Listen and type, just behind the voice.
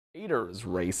Hater is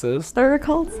racist. They're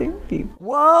called Snoopy.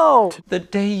 Whoa! The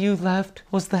day you left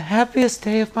was the happiest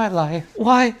day of my life.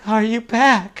 Why are you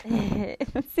back?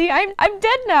 See, I'm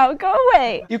dead now. Go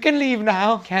away. You can leave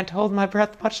now. Can't hold my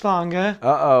breath much longer.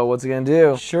 Uh-oh, what's he gonna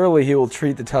do? Surely he will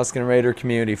treat the Tusken Raider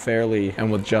community fairly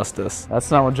and with justice. That's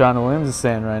not what John Williams is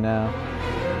saying right now.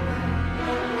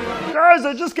 Guys,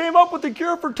 I just came up with the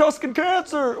cure for Tusken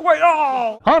cancer! Wait,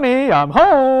 oh! Honey, I'm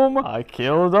home. I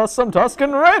killed us some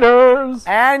Tusken Raiders.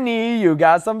 Annie, you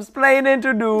got some explaining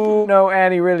to do. No,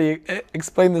 Annie, really,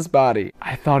 explain this body.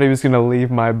 I thought he was gonna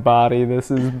leave my body. This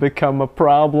has become a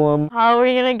problem. How are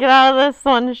we gonna get out of this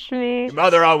one, Shmi? Your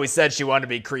mother always said she wanted to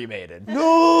be cremated.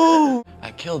 No!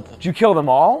 I killed them. Did you kill them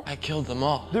all? I killed them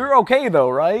all. They're okay though,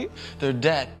 right? They're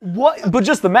dead. What? But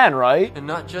just the men, right? And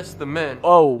not just the men,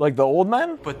 Oh, like the old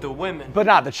men? but the women. But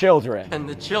not the children. And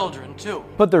the children, too.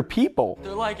 But they're people.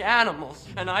 They're like animals,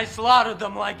 and I slaughtered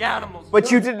them like animals.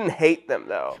 But you didn't hate them,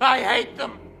 though. I hate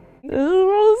them. This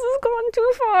has gone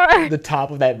too far. The top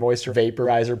of that moisture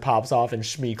vaporizer pops off and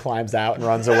Shmi climbs out and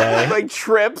runs away. Like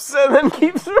trips and then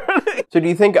keeps running. So do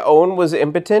you think Owen was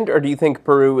impotent or do you think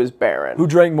Peru was barren? Who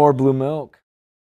drank more blue milk?